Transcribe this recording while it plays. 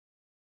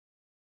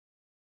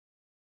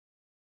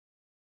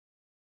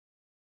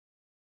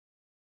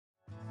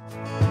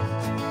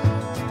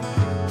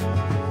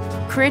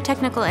Career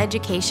technical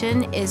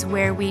education is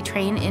where we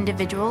train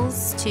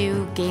individuals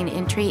to gain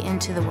entry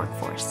into the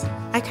workforce.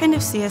 I kind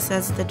of see us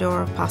as the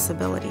door of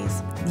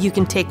possibilities. You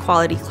can take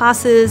quality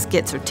classes,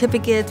 get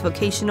certificates,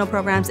 vocational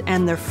programs,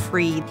 and they're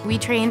free. We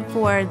train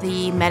for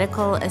the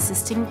medical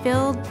assisting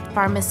field,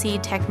 pharmacy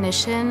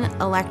technician,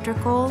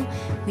 electrical.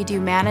 We do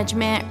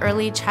management,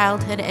 early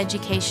childhood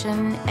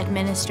education,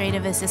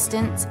 administrative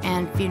assistance,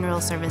 and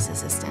funeral service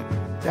assistant.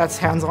 That's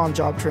hands-on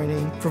job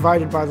training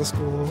provided by the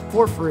school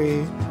for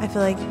free. I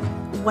feel like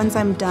once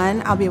I'm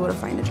done, I'll be able to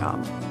find a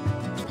job.